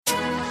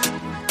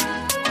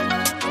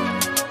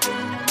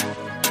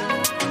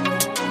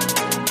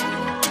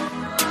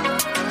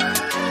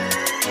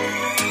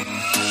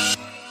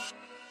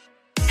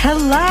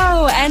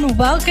Hello and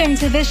welcome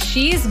to the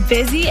She's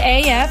Busy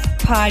AF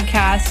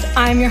podcast.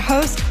 I'm your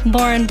host,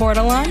 Lauren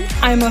Bordelon.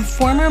 I'm a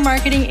former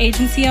marketing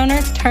agency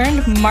owner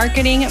turned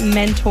marketing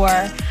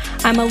mentor.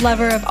 I'm a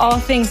lover of all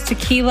things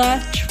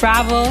tequila,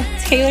 travel,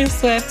 Taylor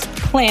Swift,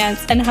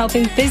 plants, and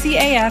helping busy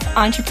AF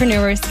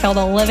entrepreneurs kill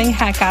the living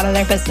heck out of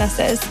their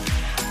businesses.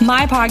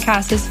 My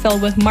podcast is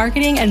filled with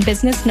marketing and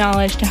business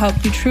knowledge to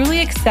help you truly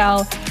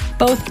excel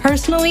both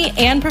personally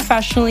and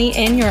professionally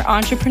in your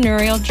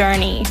entrepreneurial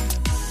journey.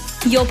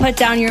 You'll put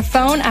down your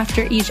phone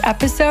after each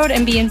episode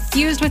and be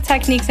infused with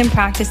techniques and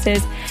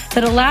practices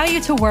that allow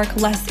you to work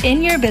less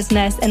in your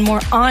business and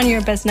more on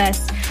your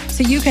business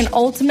so you can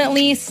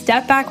ultimately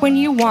step back when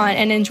you want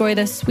and enjoy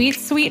the sweet,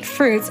 sweet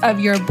fruits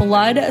of your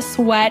blood,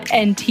 sweat,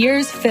 and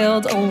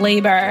tears-filled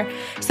labor.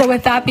 So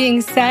with that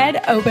being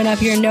said, open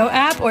up your note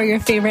app or your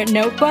favorite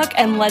notebook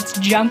and let's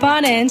jump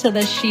on into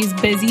the She's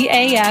Busy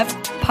AF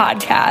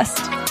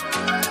podcast.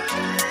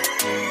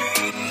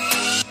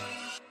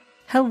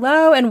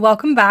 Hello and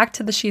welcome back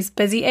to the She's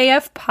Busy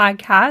AF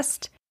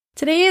podcast.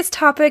 Today's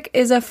topic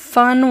is a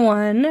fun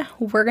one.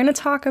 We're going to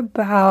talk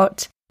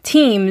about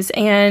teams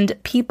and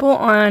people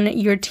on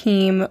your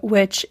team,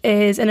 which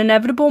is an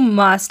inevitable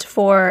must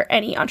for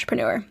any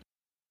entrepreneur.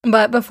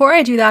 But before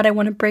I do that, I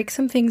want to break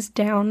some things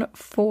down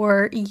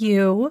for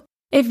you.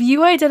 If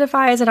you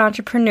identify as an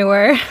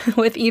entrepreneur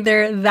with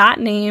either that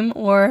name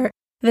or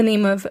the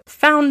name of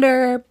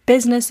founder,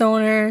 business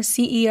owner,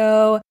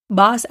 CEO,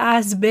 boss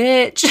ass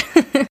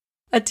bitch,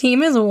 a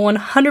team is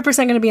 100%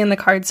 going to be in the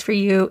cards for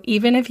you,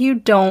 even if you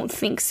don't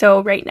think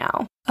so right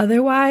now.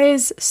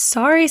 Otherwise,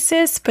 sorry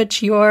sis,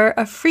 but you're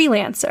a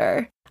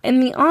freelancer.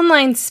 In the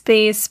online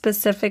space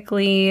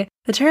specifically,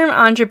 the term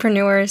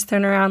entrepreneur is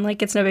thrown around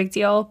like it's no big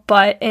deal,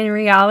 but in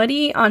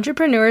reality,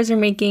 entrepreneurs are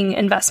making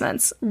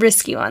investments,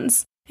 risky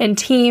ones, in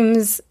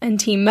teams and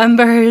team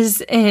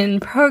members,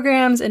 in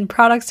programs and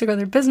products to grow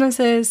their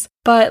businesses.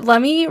 But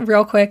let me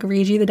real quick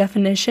read you the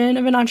definition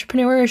of an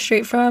entrepreneur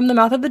straight from the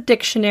mouth of the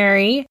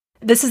dictionary.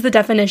 This is the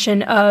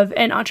definition of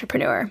an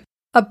entrepreneur.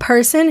 A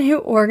person who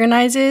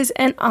organizes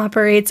and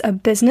operates a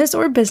business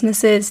or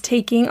businesses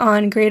taking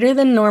on greater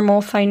than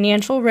normal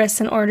financial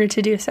risks in order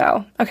to do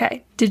so.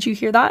 Okay, did you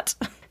hear that?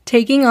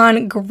 Taking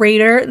on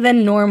greater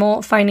than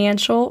normal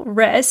financial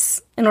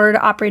risks in order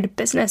to operate a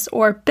business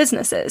or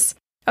businesses.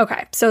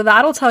 Okay, so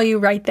that'll tell you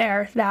right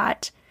there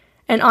that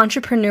an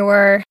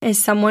entrepreneur is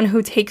someone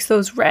who takes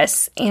those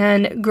risks,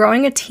 and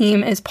growing a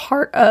team is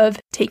part of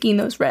taking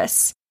those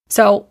risks.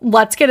 So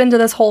let's get into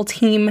this whole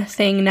team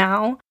thing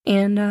now,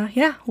 and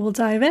we'll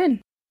dive in.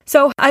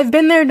 So I've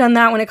been there, done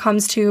that when it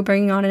comes to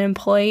bringing on an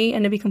employee,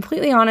 and to be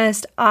completely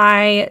honest,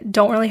 I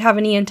don't really have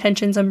any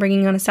intentions on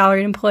bringing on a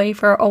salaried employee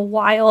for a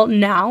while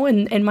now,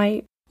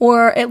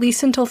 or at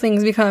least until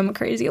things become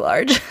crazy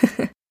large.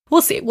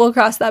 We'll see. We'll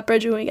cross that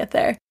bridge when we get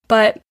there.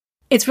 But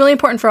it's really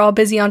important for all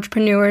busy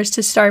entrepreneurs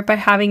to start by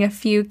having a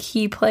few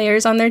key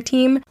players on their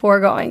team before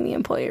going the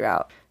employee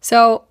route.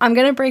 So I'm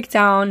going to break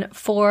down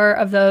 4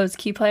 of those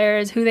key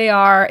players, who they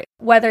are,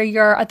 whether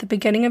you're at the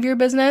beginning of your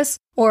business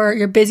or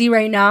you're busy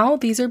right now.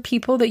 These are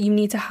people that you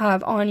need to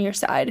have on your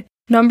side.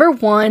 Number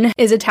 1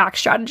 is a tax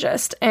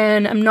strategist.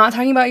 And I'm not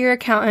talking about your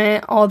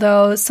accountant,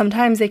 although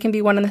sometimes they can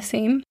be one and the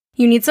same.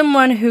 You need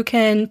someone who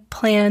can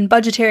plan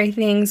budgetary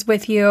things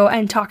with you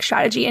and talk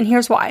strategy. And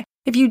here's why.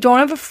 If you don't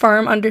have a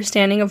firm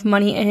understanding of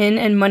money in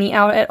and money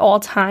out at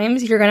all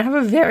times, you're going to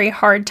have a very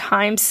hard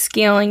time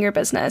scaling your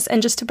business.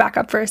 And just to back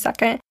up for a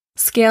second,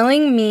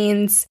 scaling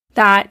means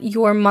that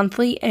your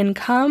monthly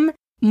income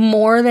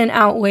more than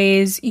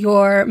outweighs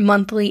your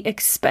monthly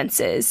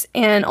expenses.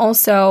 And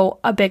also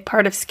a big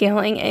part of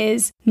scaling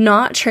is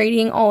not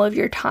trading all of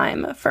your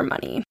time for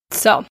money.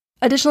 So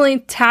additionally,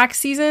 tax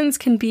seasons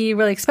can be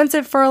really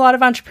expensive for a lot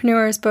of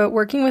entrepreneurs, but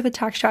working with a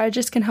tax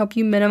strategist can help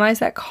you minimize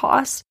that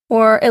cost,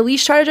 or at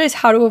least strategize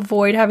how to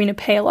avoid having to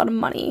pay a lot of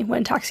money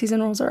when tax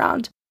season rolls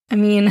around. I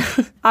mean,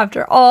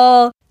 after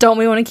all, don't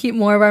we want to keep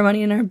more of our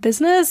money in our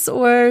business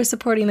or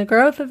supporting the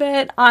growth of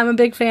it? I'm a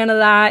big fan of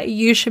that.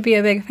 You should be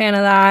a big fan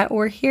of that.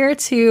 We're here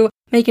to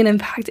make an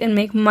impact and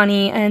make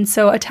money, and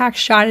so a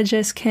tax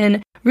strategist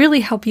can really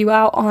help you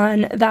out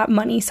on that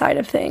money side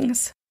of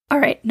things. All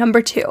right,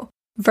 number 2.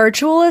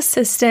 Virtual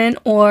assistant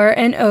or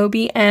an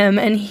OBM,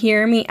 and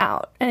hear me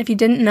out. And if you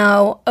didn't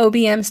know,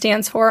 OBM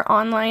stands for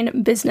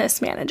Online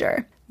Business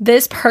Manager.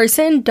 This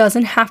person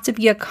doesn't have to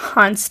be a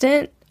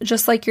constant,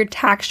 just like your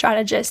tax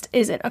strategist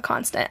isn't a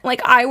constant.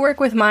 Like, I work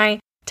with my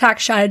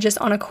tax strategist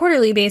on a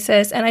quarterly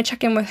basis, and I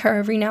check in with her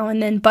every now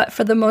and then, but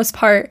for the most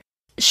part,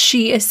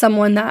 she is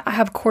someone that I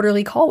have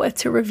quarterly call with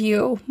to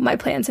review my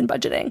plans and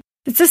budgeting.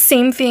 It's the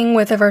same thing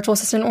with a virtual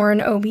assistant or an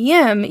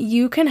OBM.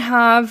 You can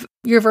have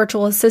your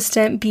virtual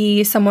assistant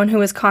be someone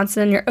who is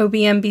constant and your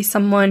OBM be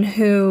someone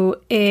who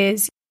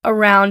is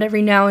around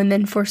every now and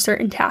then for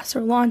certain tasks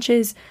or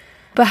launches.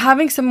 But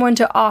having someone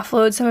to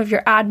offload some of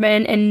your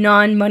admin and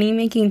non-money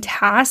making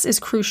tasks is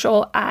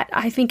crucial at,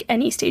 I think,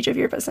 any stage of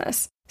your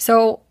business.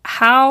 So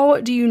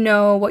how do you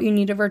know what you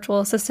need a virtual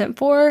assistant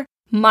for?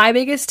 My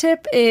biggest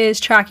tip is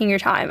tracking your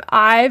time.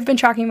 I've been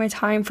tracking my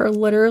time for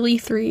literally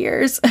 3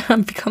 years.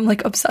 I've become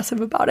like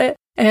obsessive about it.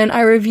 And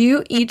I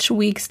review each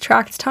week's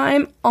tracked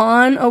time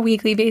on a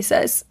weekly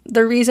basis.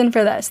 The reason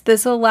for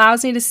this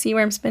allows me to see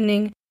where I'm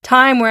spending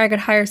time, where I could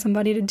hire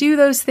somebody to do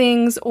those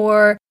things,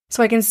 or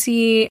so I can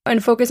see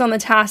and focus on the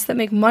tasks that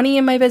make money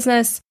in my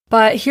business.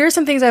 But here are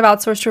some things I've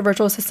outsourced to a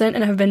virtual assistant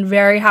and have been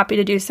very happy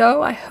to do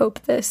so. I hope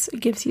this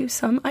gives you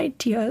some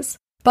ideas.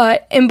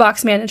 But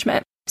inbox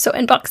management. So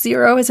inbox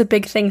zero is a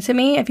big thing to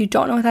me. If you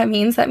don't know what that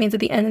means at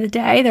the end of the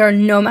day, there are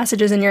no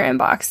messages in your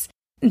inbox.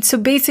 And so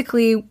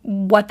basically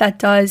what that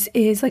does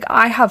is like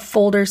I have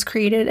folders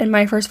created, and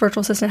my first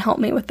virtual assistant helped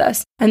me with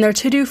this, and they're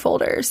to-do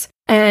folders.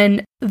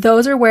 And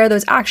those are where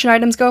those action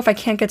items go. If I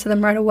can't get to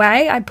them right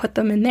away, I put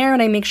them in there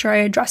and I make sure I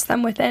address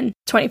them within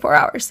 24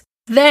 hours.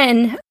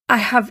 Then I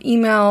have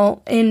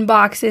email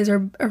inboxes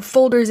or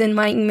folders in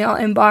my email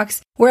inbox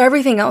where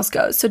everything else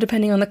goes. So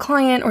depending on the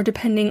client or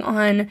depending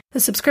on the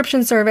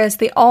subscription service,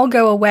 they all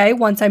go away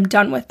once I'm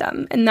done with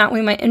them. And that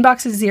way my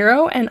inbox is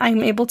zero and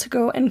I'm able to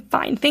go and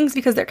find things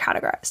because they're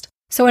categorized.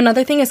 So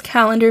another thing is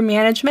calendar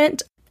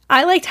management.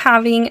 I liked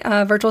having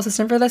a virtual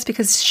assistant for this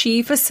because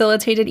she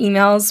facilitated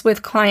emails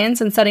with clients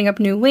and setting up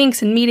new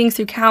links and meetings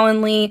through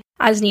Calendly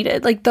as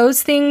needed. Like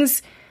those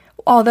things,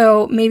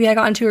 although maybe I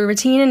got into a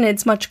routine and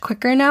it's much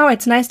quicker now,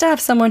 it's nice to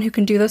have someone who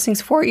can do those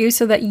things for you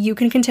so that you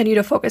can continue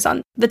to focus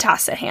on the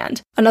tasks at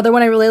hand. Another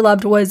one I really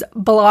loved was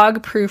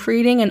blog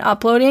proofreading and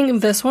uploading.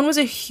 This one was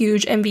a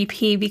huge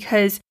MVP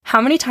because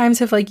how many times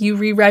have like you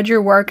reread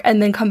your work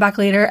and then come back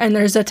later and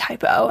there's a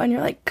typo and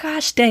you're like,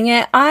 gosh, dang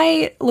it.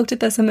 I looked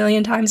at this a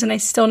million times and I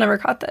still never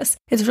caught this.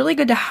 It's really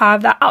good to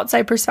have that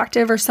outside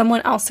perspective or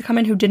someone else to come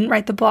in who didn't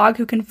write the blog,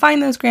 who can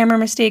find those grammar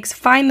mistakes,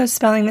 find those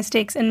spelling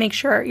mistakes, and make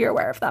sure you're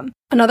aware of them.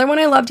 Another one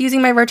I loved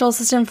using my virtual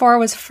assistant for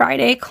was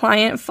Friday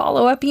client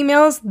follow-up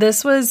emails.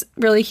 This was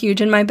really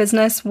huge in my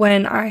business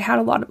when I had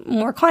a lot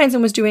more clients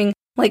and was doing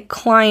like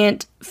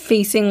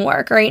client-facing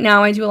work. Right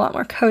now I do a lot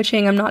more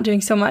coaching. I'm not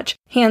doing so much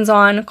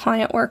hands-on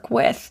client work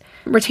with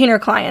retainer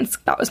clients.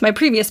 That was my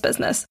previous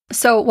business.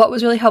 So what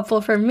was really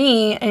helpful for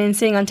me in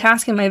sitting on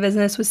task in my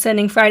business was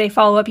sending Friday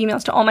follow-up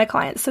emails to all my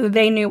clients so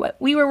they knew what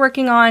we were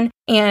working on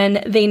and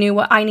they knew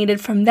what I needed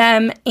from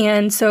them.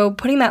 And so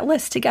putting that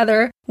list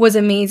together was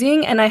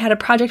amazing. And I had a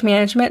project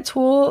management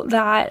tool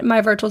that my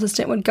virtual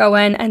assistant would go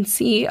in and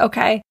see,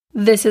 okay,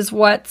 this is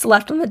what's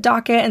left on the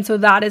docket. And so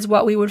that is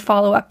what we would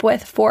follow up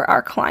with for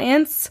our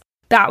clients.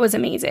 That was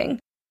amazing.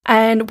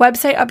 And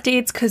website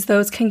updates, because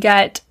those can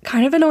get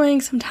kind of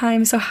annoying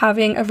sometimes. So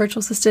having a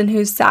virtual assistant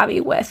who's savvy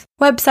with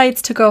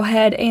websites to go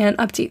ahead and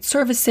update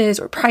services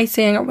or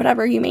pricing or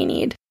whatever you may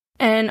need.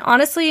 And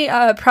honestly,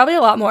 probably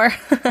a lot more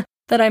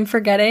that I'm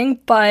forgetting,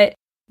 but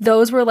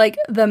those were like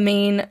the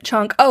main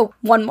chunk. Oh,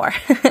 one more.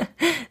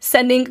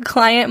 Sending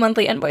client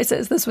monthly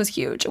invoices. This was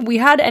huge. We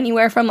had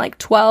anywhere from like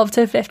 12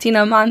 to 15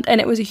 a month,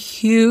 and it was a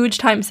huge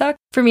time suck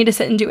for me to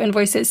sit and do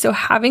invoices. So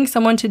having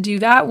someone to do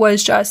that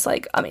was just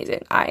like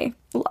amazing. I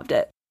loved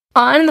it.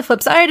 On the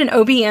flip side, an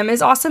OBM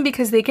is awesome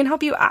because they can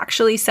help you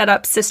actually set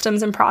up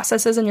systems and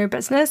processes in your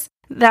business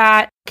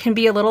that can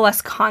be a little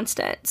less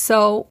constant.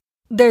 So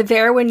they're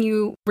there when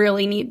you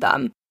really need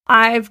them.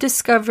 I've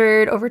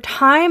discovered over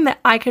time that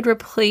I could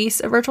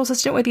replace a virtual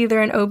assistant with either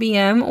an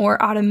OBM or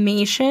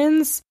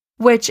automations,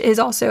 which is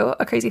also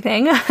a crazy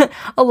thing.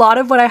 A lot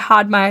of what I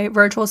had my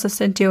virtual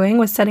assistant doing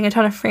was setting a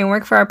ton of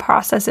framework for our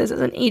processes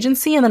as an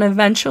agency. And then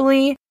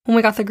eventually, when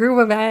we got the groove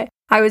of it,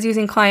 I was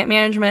using client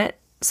management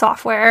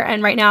software.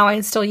 And right now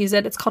I still use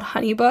it. It's called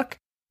Honeybook.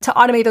 To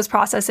automate those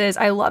processes,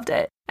 I loved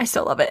it. I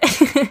still love it.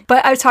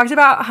 But I've talked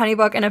about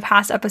Honeybook in a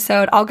past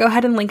episode. I'll go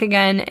ahead and link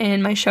again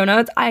in my show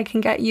notes. I can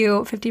get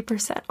you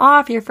 50%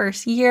 off your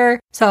first year.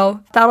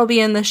 So that'll be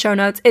in the show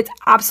notes. It's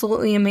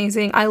absolutely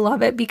amazing. I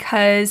love it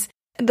because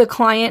the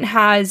client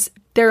has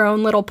their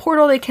own little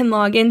portal they can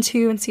log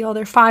into and see all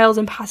their files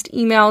and past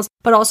emails.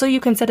 But also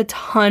you can set a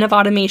ton of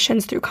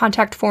automations through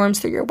contact forms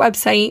through your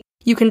website.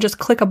 You can just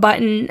click a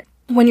button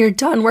when you're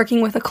done working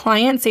with a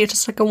client, say it's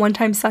just like a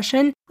one-time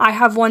session. I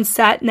have one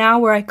set now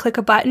where I click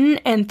a button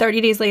and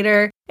 30 days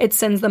later, it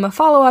sends them a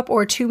follow-up,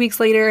 or 2 weeks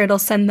later, it'll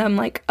send them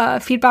like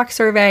a feedback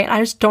survey. And I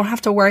just don't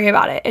have to worry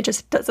about it. It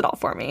just does it all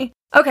for me.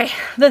 Okay,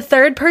 the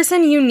third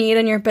person you need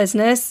in your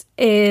business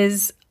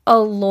is a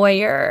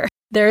lawyer.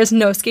 There is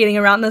no skating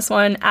around this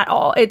one at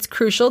all. It's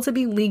crucial to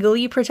be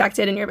legally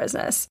protected in your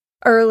business.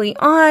 Early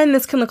on,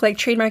 this can look like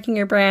trademarking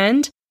your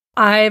brand.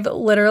 I've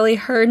literally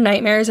heard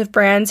nightmares of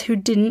brands who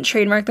didn't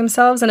trademark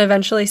themselves and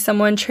eventually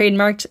someone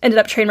ended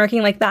up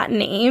trademarking like that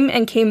name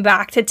and came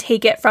back to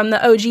take it from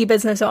the OG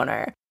business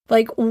owner.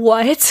 Like,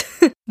 what?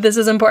 This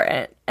is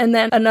important. And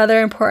then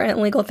another important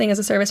legal thing as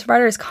a service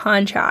provider is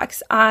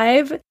contracts.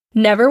 I've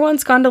never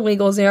once gone to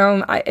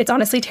LegalZoom. It's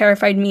honestly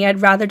terrified me.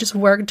 I'd rather just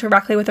work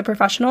directly with a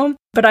professional.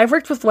 But I've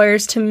worked with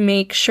lawyers to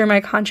make sure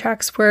my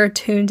contracts were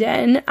tuned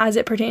in as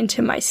it pertained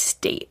to my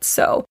state.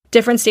 So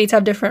different states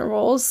have different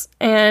rules.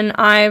 And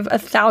I've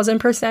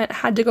 1,000%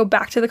 had to go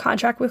back to the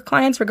contract with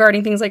clients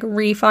regarding things like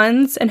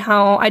refunds and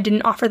how I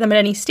didn't offer them at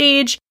any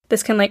stage.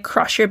 This can like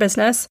crush your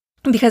business.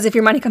 Because if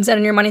your money comes in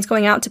and your money's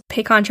going out to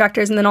pay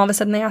contractors and then all of a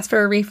sudden they ask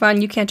for a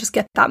refund, you can't just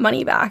get that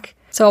money back.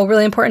 So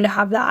really important to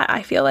have that,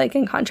 I feel like,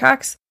 in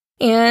contracts.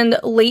 And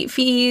late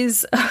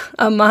fees,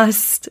 a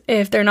must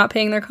if they're not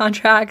paying their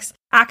contracts.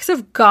 Acts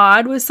of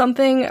God was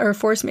something, or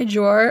force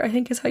majeure, I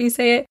think is how you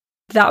say it.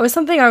 That was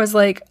something I was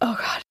like, oh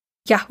God,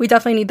 yeah, we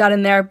definitely need that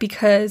in there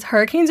because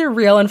hurricanes are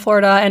real in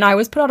Florida and I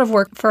was put out of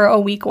work for a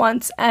week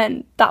once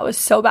and that was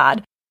so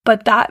bad.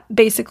 But that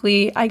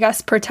basically, I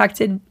guess,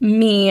 protected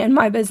me and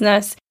my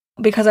business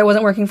because I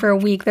wasn't working for a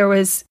week. There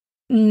was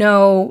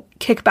no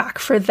kickback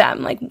for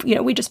them. Like,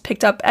 we just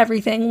picked up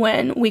everything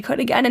when we could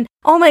again. And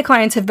all my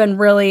clients have been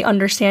really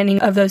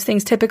understanding of those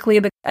things. Typically,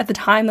 at the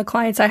time, the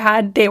clients I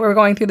had, they were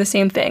going through the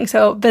same thing.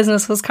 So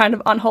business was kind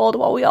of on hold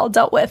while we all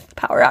dealt with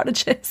power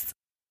outages.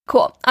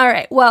 Cool. All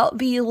right. Well,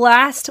 the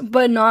last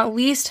but not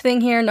least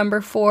thing here,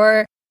 number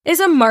 4, is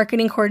a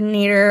marketing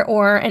coordinator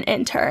or an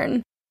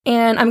intern.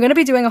 And I'm going to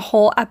be doing a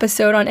whole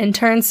episode on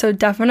interns, so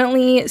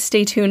definitely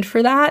stay tuned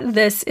for that.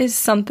 This is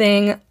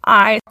something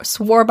I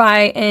swore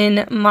by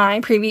in my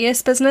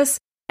previous business,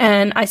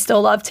 and I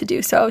still love to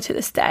do so to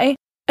this day.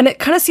 And it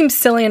kind of seems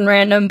silly and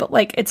random, but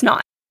it's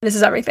not. This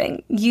is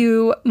everything.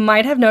 You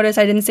might have noticed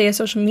I didn't say a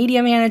social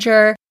media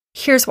manager.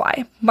 Here's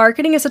why.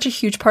 Marketing is such a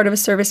huge part of a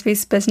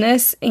service-based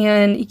business,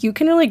 and you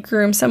can really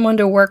groom someone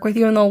to work with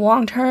you in the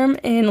long term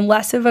in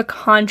less of a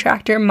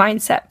contractor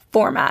mindset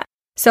format.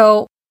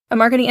 So a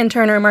marketing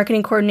intern or a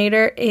marketing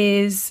coordinator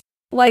is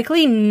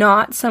likely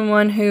not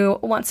someone who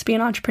wants to be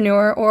an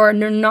entrepreneur or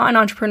they're not an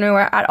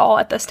entrepreneur at all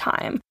at this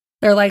time.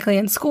 They're likely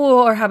in school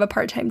or have a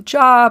part-time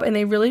job and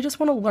they really just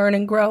want to learn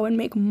and grow and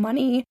make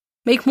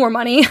more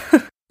money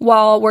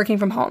while working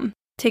from home.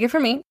 Take it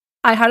from me.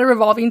 I had a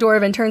revolving door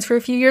of interns for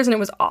a few years and it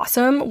was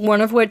awesome, one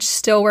of which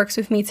still works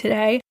with me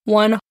today.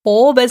 One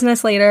whole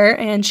business later,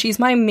 and she's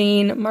my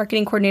main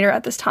marketing coordinator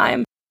at this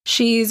time.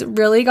 She's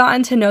really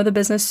gotten to know the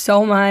business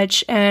so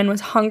much and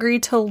was hungry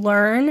to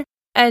learn.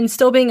 And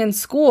still being in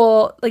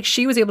school,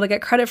 she was able to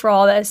get credit for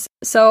all this.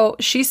 So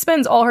she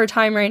spends all her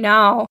time right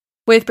now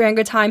with Brand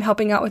Good Time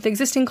helping out with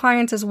existing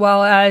clients as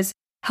well as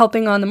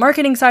helping on the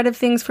marketing side of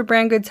things for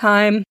Brand Good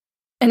Time.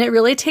 And it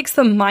really takes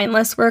the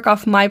mindless work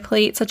off my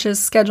plate, such as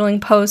scheduling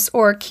posts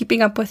or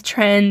keeping up with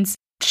trends.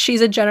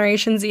 She's a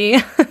Generation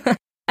Z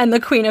and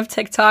the queen of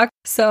TikTok,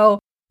 so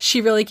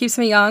she really keeps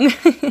me young.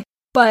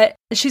 But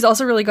she's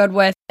also really good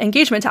with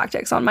engagement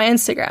tactics on my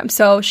Instagram.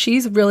 So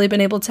she's really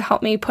been able to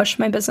help me push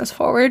my business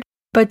forward.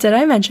 But did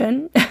I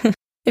mention,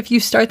 if you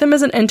start them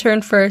as an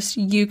intern first,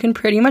 you can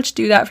pretty much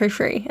do that for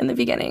free in the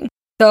beginning.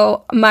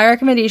 So my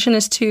recommendation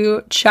is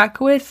to check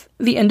with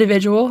the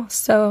individual,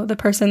 so the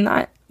person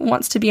that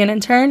wants to be an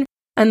intern,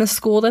 and the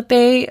school that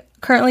they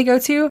currently go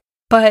to.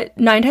 But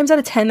 9 times out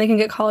of 10, they can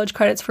get college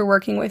credits for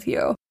working with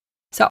you.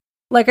 So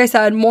like I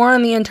said, more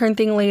on the intern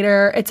thing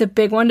later. It's a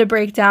big one to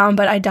break down,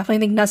 but I definitely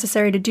think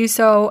necessary to do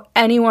so.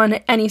 Anyone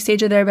at any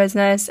stage of their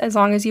business, as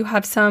long as you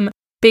have some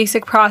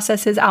basic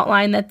processes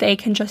outlined that they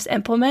can just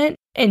implement,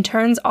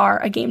 interns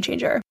are a game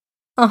changer.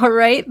 All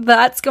right,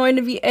 that's going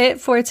to be it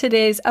for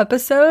today's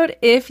episode.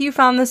 If you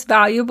found this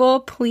valuable,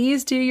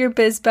 please do your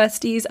biz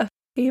besties a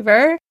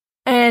favor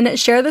and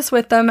share this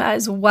with them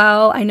as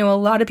well. I know a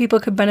lot of people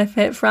could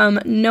benefit from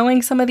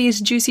knowing some of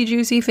these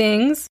juicy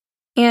things.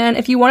 And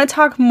if you want to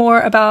talk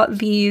more about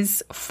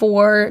these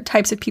 4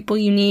 types of people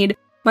you need,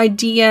 my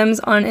DMs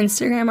on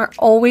Instagram are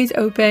always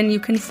open. You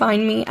can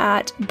find me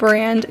at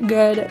Brand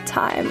Good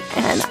Time.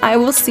 And I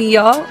will see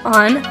y'all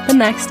on the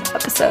next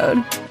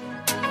episode.